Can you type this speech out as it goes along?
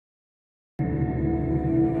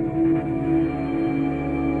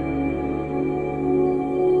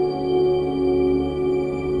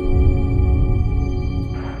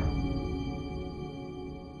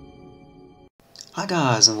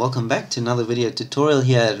guys, and welcome back to another video tutorial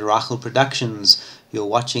here at ReichelProductions. You're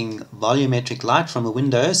watching Volumetric Light from a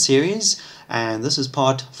Window series, and this is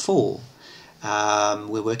part 4.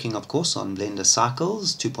 We're working of course on Blender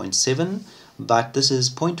Cycles 2.7, but this is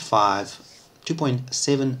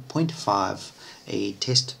 2.7.5, a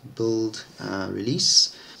test build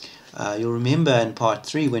release. You'll remember in part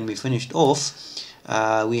 3 when we finished off,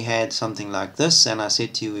 we had something like this, and I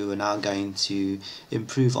said to you we were now going to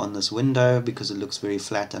improve on this window because it looks very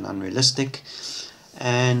flat and unrealistic.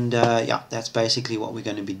 And yeah, that's basically what we're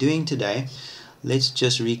going to be doing today. Let's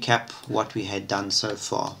just recap what we had done so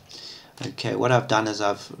far. Okay, what I've done is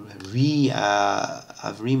I've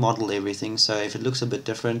remodeled everything, so if it looks a bit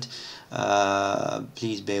different,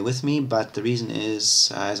 please bear with me. But the reason is,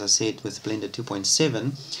 as I said, with Blender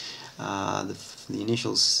 2.7, the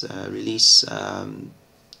initial release,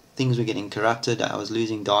 things were getting corrupted. I was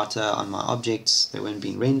losing data on my objects, they weren't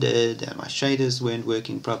being rendered, and my shaders weren't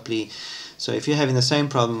working properly. So if you're having the same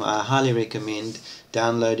problem, I highly recommend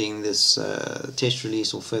downloading this test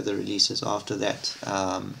release or further releases after that,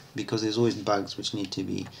 because there's always bugs which need to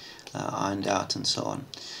be ironed out and so on.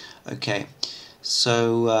 Okay,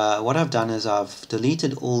 so what I've done is I've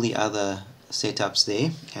deleted all the other setups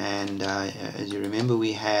there, and as you remember,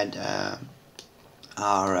 we had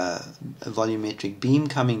our volumetric beam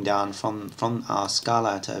coming down from our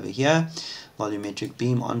skylight over here, volumetric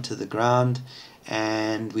beam onto the ground,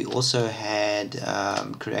 and we also had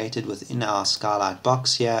created within our skylight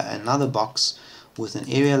box here another box with an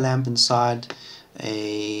area lamp inside,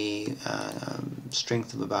 a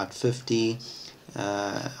strength of about 50,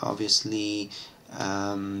 obviously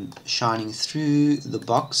shining through the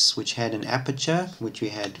box, which had an aperture which we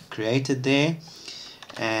had created there,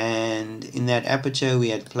 and in that aperture we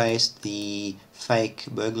had placed the fake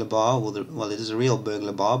burglar bar, well, it is a real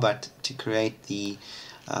burglar bar, but to create the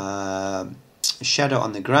shadow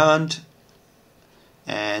on the ground,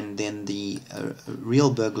 and then the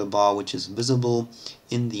real burglar bar which is visible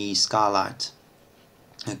in the skylight.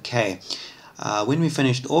 Okay, when we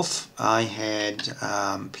finished off, I had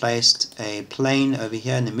placed a plane over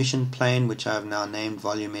here, an emission plane, which I've now named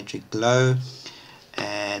Volumetric Glow,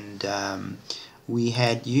 and we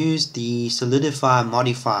had used the solidify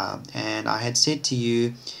modifier, and I had said to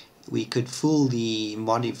you we could fool the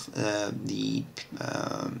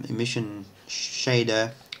emission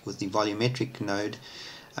shader with the volumetric node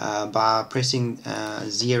by pressing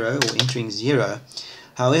 0 or entering 0.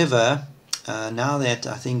 However, now that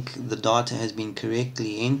I think the data has been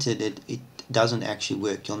correctly entered, it doesn't actually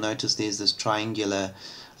work. You'll notice there's this triangular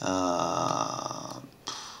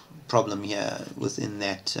problem here within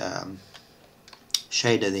that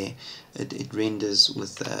shader there. It renders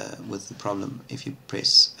with the problem if you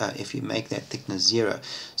press if you make that thickness 0.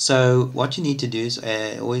 So what you need to do is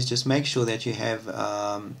always just make sure that you have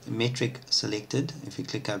metric selected. If you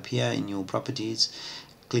click up here in your properties,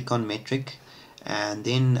 click on metric, and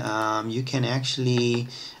then you can actually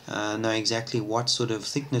know exactly what sort of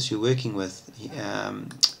thickness you're working with,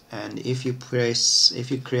 and if you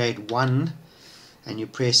create 1 and you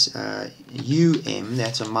press UM,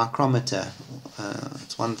 that's a micrometer,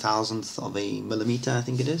 it's 1/1000th of a millimeter, I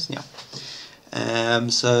think it is, yeah.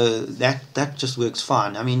 So that just works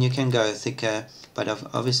fine. I mean, you can go thicker, but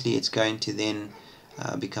obviously it's going to then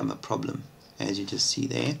become a problem, as you just see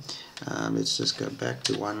there. Let's just go back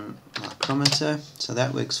to 1 micrometer, so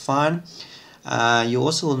that works fine. You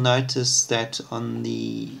also will notice that on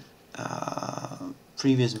the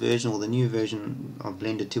previous version, or the new version of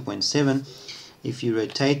Blender 2.7, if you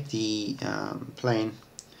rotate the plane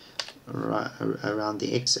around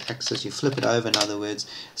the x-axis, you flip it over, in other words,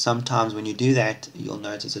 sometimes when you do that you'll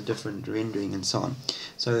notice a different rendering and so on.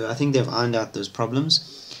 So I think they've ironed out those problems,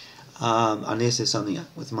 unless there's something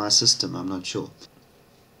with my system, I'm not sure.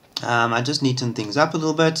 I just neatened things up a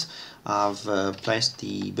little bit. I've placed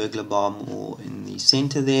the burglar bar more in the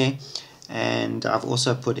center there, and I've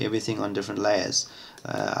also put everything on different layers.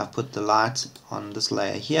 I've put the light on this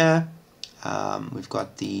layer here. We've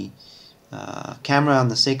got the camera on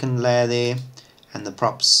the second layer there, and the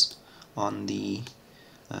props on the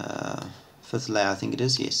 5th layer, I think it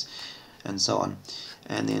is, yes, and so on.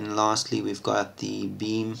 And then lastly we've got the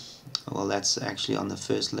beam, well, that's actually on the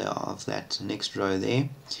first layer of that next row there,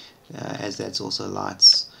 as that's also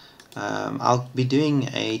lights. I'll be doing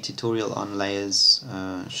a tutorial on layers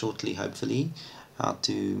shortly, hopefully, how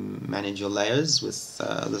to manage your layers with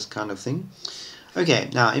this kind of thing. Okay,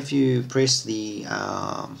 now if you press the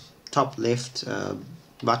top left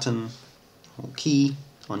button or key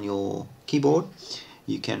on your keyboard,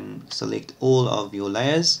 you can select all of your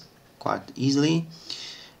layers quite easily,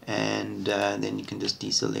 and then you can just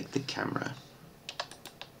deselect the camera.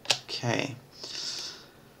 Okay.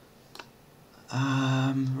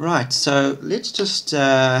 Right, so let's just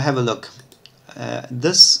have a look.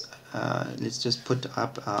 Let's just put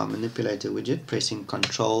up our manipulator widget, pressing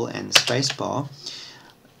Control and spacebar.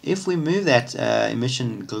 If we move that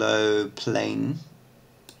emission glow plane,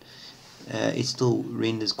 it still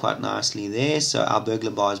renders quite nicely there, so our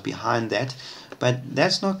burglar bar is behind that, but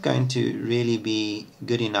that's not going to really be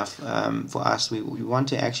good enough for us. We want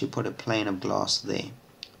to actually put a plane of glass there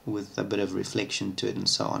with a bit of reflection to it and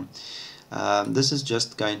so on. This is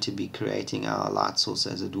just going to be creating our light source,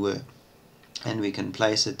 as it were, and we can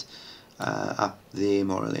place it up there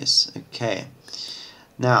more or less. Okay,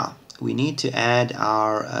 now we need to add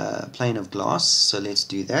our plane of glass, so let's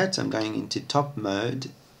do that. I'm going into top mode,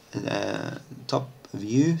 top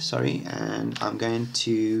view, sorry, and I'm going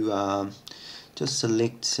to just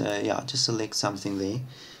select select something there,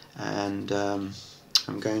 and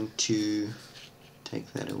I'm going to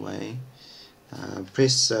take that away.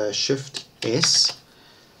 Press Shift S,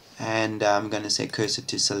 and I'm going to say cursor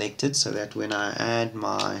to selected, so that when I add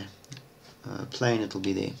my plane, it'll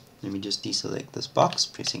be there. Let me just deselect this box,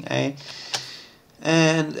 pressing A,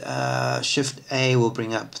 and Shift A will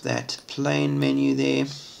bring up that plane menu there.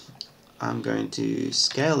 I'm going to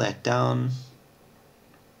scale that down.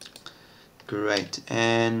 Great,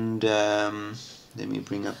 and let me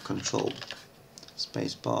bring up Control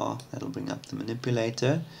spacebar. That'll bring up the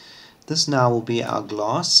manipulator. This now will be our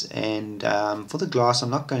glass, and for the glass I'm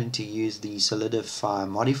not going to use the solidify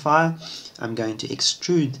modifier. I'm going to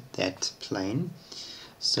extrude that plane.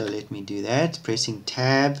 So let me do that, pressing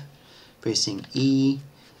Tab, pressing E,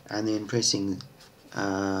 and then pressing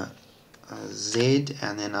Z,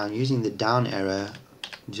 and then I'm using the down arrow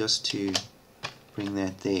just to bring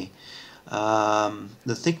that there.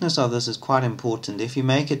 The thickness of this is quite important. If you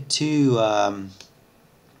make it too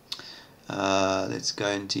let's go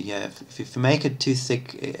into here. If you make it too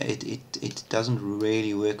thick, it doesn't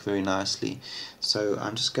really work very nicely. So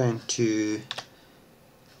I'm just going to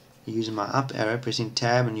use my up arrow, pressing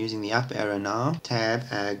Tab and using the up arrow now. Tab,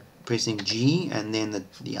 pressing G, and then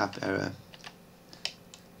the up arrow.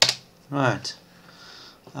 Right.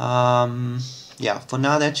 Yeah, for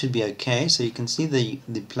now that should be okay. So you can see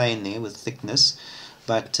the plane there with thickness,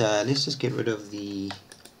 but let's just get rid of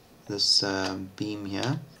this beam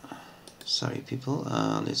here. Sorry people,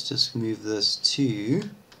 let's just move this to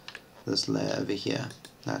this layer over here.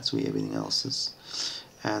 That's where everything else is.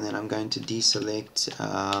 And then I'm going to deselect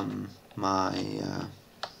my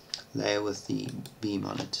layer with the beam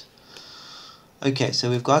on it. Okay, so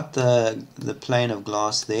we've got the plane of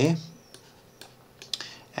glass there,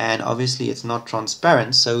 and obviously it's not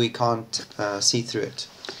transparent, so we can't see through it.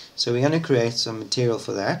 So we're going to create some material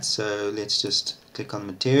for that. So let's just click on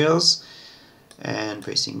materials and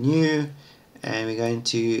pressing new, and we're going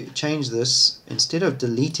to change this. Instead of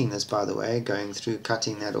deleting this, by the way, going through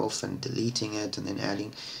cutting that off and deleting it and then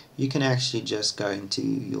adding, you can actually just go into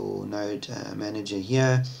your node manager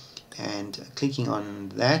here, and clicking on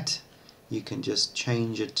that you can just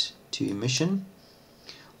change it to emission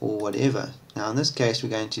or whatever. Now in this case we're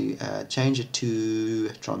going to change it to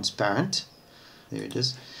transparent. There it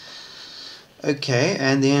is. Okay,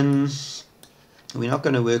 and then we're not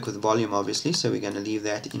going to work with volume obviously, so we're going to leave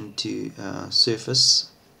that into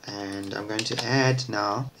surface, and I'm going to add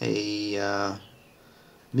now a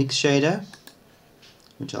mix shader,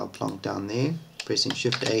 which I'll plonk down there, pressing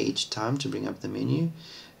Shift A each time to bring up the menu,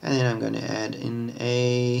 and then I'm going to add in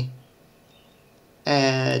a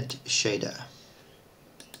add shader.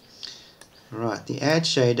 Right, the add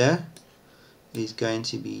shader is going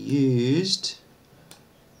to be used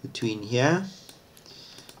between here.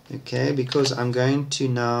 Okay, because I'm going to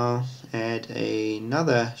now add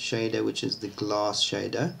another shader, which is the glass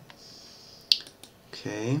shader.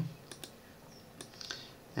 Okay,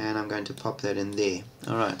 and I'm going to pop that in there.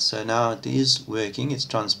 Alright, so now it is working, it's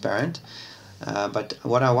transparent, but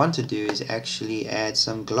what I want to do is actually add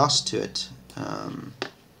some gloss to it.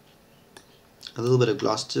 A little bit of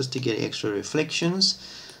gloss just to get extra reflections.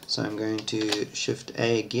 So I'm going to Shift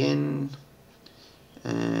A again,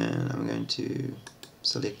 and I'm going to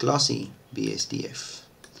select glossy BSDF.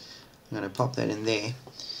 I'm going to pop that in there.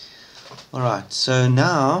 Alright, so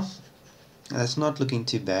now that's not looking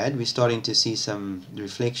too bad. We're starting to see some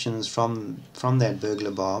reflections from that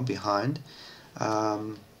burglar bar behind,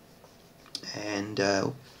 and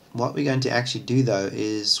what we're going to actually do though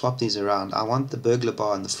is swap these around. I want the burglar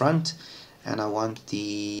bar in the front, and I want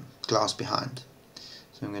the glass behind.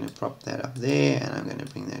 So I'm going to prop that up there, and I'm going to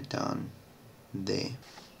bring that down there.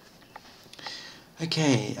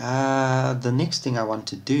 Okay, the next thing I want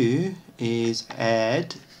to do is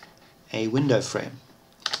add a window frame.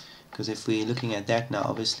 because if we're looking at that now,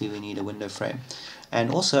 obviously we need a window frame. And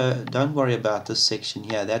also, don't worry about this section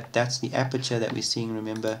here. That's the aperture that we're seeing,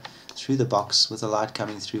 remember, through the box with the light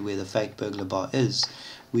coming through where the fake burglar bar is.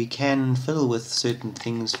 We can fiddle with certain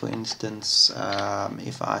things. For instance,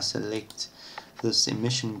 if I select this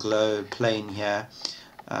emission glow plane here,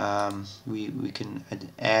 we can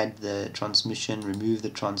add the transmission, remove the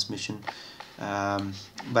transmission,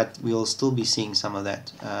 but we'll still be seeing some of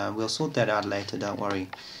that. We'll sort that out later, don't worry,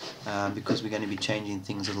 because we're going to be changing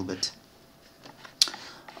things a little bit.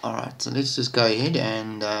 Alright, so let's just go ahead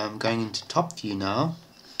and going into top view now.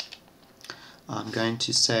 I'm going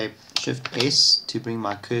to say Shift S to bring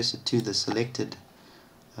my cursor to the selected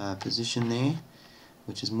position there,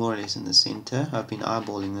 which is more or less in the center. I've been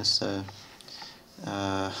eyeballing this, so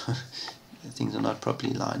things are not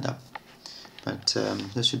properly lined up, but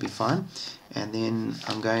this should be fine. And then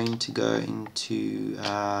I'm going to go into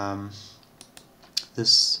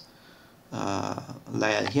this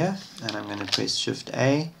layer here, and I'm going to press Shift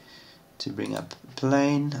A to bring up a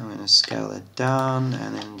plane. I'm going to scale it down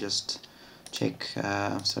and then just check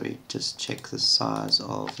just check the size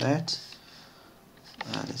of that.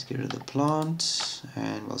 Let's get rid of the plant,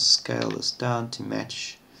 and we'll scale this down to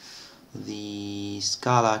match the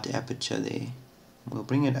skylight aperture there. We'll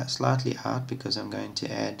bring it slightly out because I'm going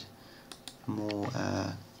to add more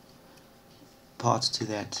parts to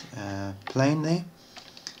that plane there.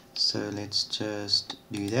 So let's just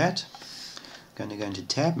do that. I'm going to go into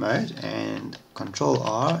tab mode and Control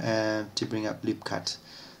R to bring up loop cut.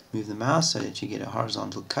 Move the mouse so that you get a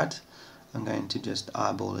horizontal cut. I'm going to just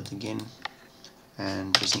eyeball it again,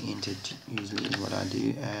 and pressing enter usually is what I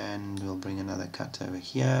do, and we'll bring another cut over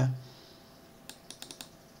here,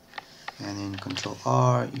 and then Control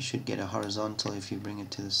R, you should get a horizontal. If you bring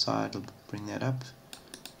it to the side, it'll bring that up,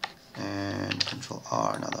 and Control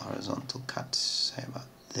R, another horizontal cut, say about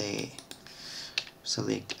there.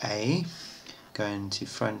 Select A, go into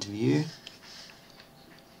front view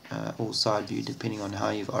or side view depending on how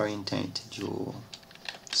you've orientated your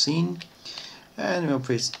scene, and we'll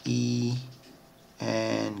press E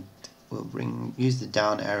and we'll use the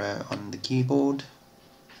down arrow on the keyboard,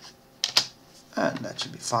 and that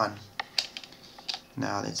should be fine.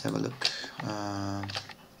 Now let's have a look.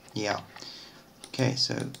 Yeah, okay,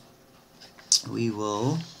 so we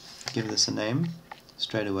will give this a name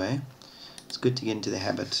straight away. It's good to get into the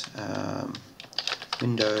habit.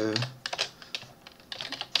 Window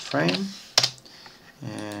frame,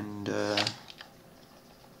 and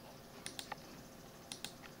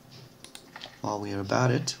while we are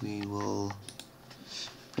about it, we will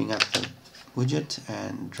bring up the widget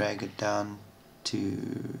and drag it down to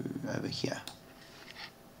over here.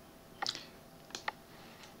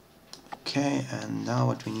 Okay, and now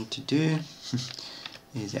what we need to do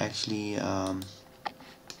is actually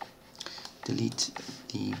delete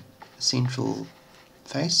the central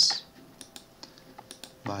face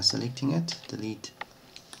by selecting it, delete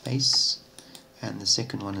base, and the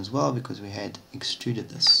second one as well, because we had extruded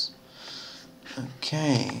this.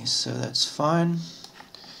 Okay, so that's fine,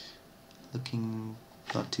 looking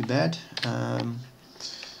not too bad.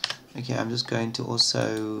 Okay, I'm just going to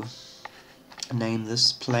also name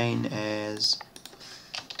this plane as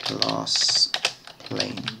glass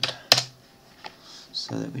plane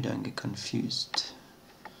so that we don't get confused.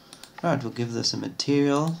 Right, we'll give this a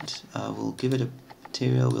material. We'll give it a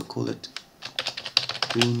material, we'll call it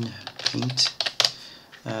green paint.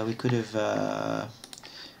 We could have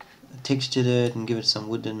textured it and give it some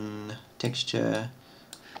wooden texture,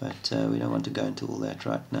 but we don't want to go into all that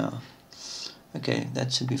right now. Okay,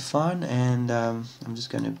 that should be fine, and I'm just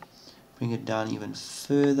going to bring it down even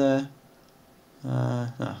further.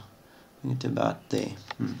 No, bring it to about there.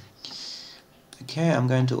 Okay, I'm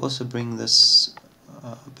going to also bring this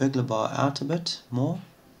burglar bar out a bit more,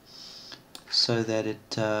 so that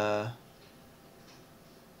it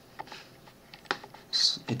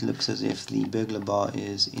looks as if the burglar bar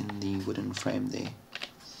is in the wooden frame there.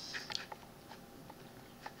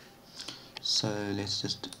 So let's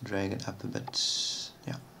just drag it up a bit.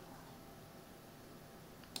 Yeah.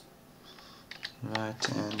 Right,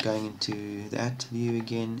 and going into that view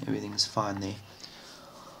again, everything's fine there.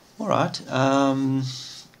 Alright,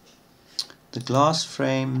 the glass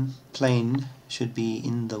frame plane should be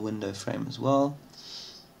in the window frame as well,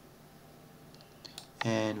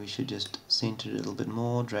 and we should just center it a little bit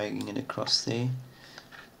more, dragging it across there.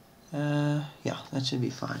 Yeah, that should be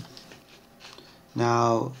fine.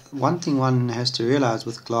 Now, one thing one has to realize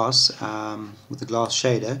with glass, with the glass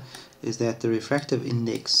shader, is that the refractive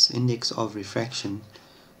index of refraction,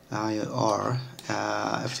 IR,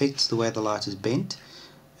 affects the way the light is bent,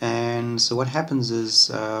 And so what happens is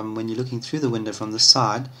when you're looking through the window from the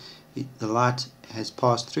side, the light has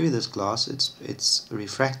passed through this glass, it's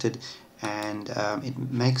refracted, and it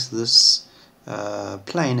makes this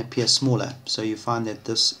plane appear smaller. So you find that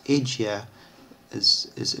this edge here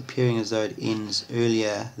is appearing as though it ends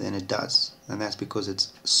earlier than it does, and that's because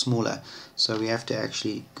it's smaller. So we have to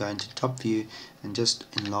actually go into top view and just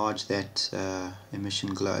enlarge that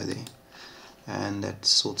emission glow there, and that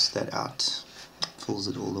sorts that out, fills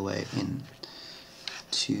it all the way in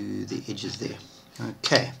to the edges there.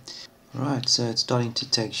 Okay, right, so it's starting to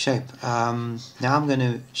take shape. Now I'm going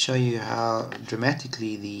to show you how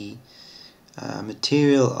dramatically the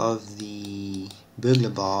material of the burglar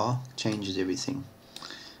bar changes everything.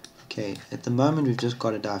 Okay, at the moment we've just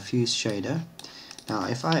got a diffuse shader. Now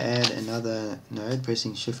if I add another node,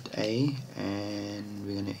 pressing Shift A, and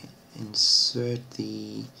we're going to insert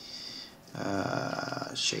the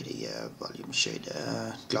shader here, volume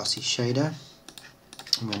shader, glossy shader.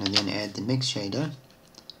 I'm going to then add the next shader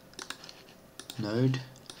node,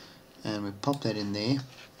 and we pop that in there.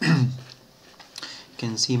 You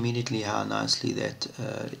can see immediately how nicely that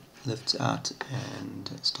lifts out and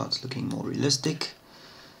starts looking more realistic.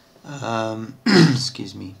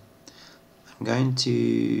 Excuse me. I'm going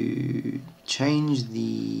to change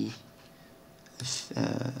the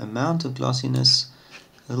amount of glossiness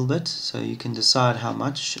a little bit, so you can decide how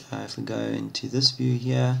much. If we go into this view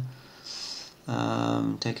here,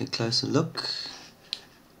 take a closer look.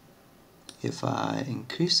 If I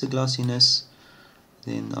increase the glossiness,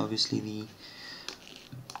 then obviously the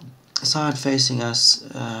side facing us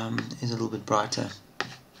is a little bit brighter.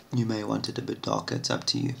 You may want it a bit darker, it's up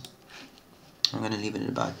to you. I'm going to leave it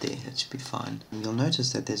about there, that should be fine. You'll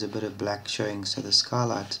notice that there's a bit of black showing, so the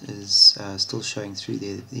skylight is still showing through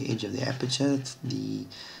the edge of the aperture. The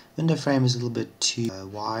window frame is a little bit too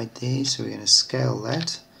wide there, so we're going to scale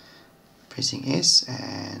that, pressing S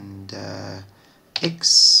and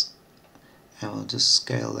X, and we'll just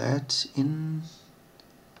scale that in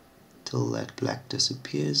till that black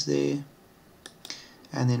disappears there.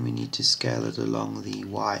 And then we need to scale it along the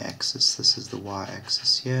y-axis. This is the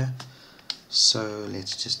y-axis here, so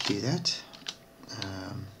let's just do that.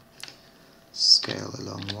 Scale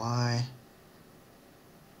along y,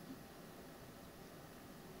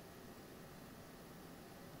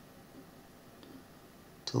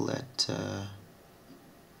 till that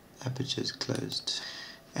aperture is closed.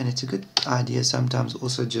 And it's a good idea sometimes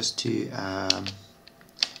also just to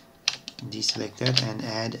deselect that and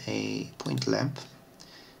add a point lamp.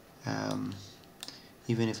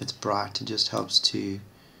 Even if it's bright, it just helps to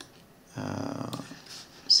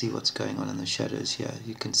see what's going on in the shadows here.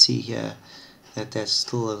 You can see here that that's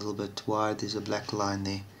still a little bit wide, there's a black line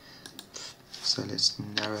there. So let's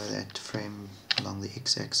narrow that frame along the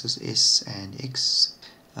x-axis, S and X.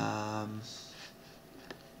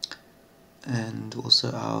 And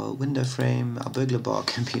also our window frame, our burglar bar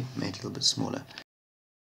can be made a little bit smaller.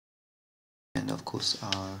 And of course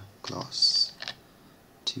our glass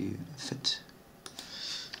to fit.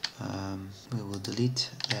 We will delete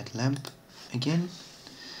that lamp again,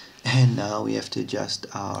 and now we have to adjust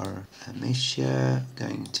our mesh here,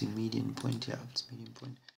 going to median point. Yeah, it's median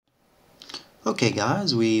point. Okay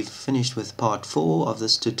guys, we've finished with part 4 of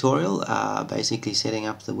this tutorial, basically setting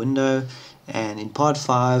up the window, and in part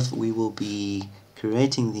 5 we will be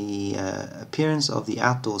creating the appearance of the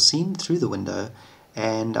outdoor scene through the window,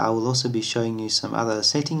 and I will also be showing you some other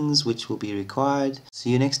settings which will be required.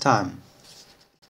 See you next time.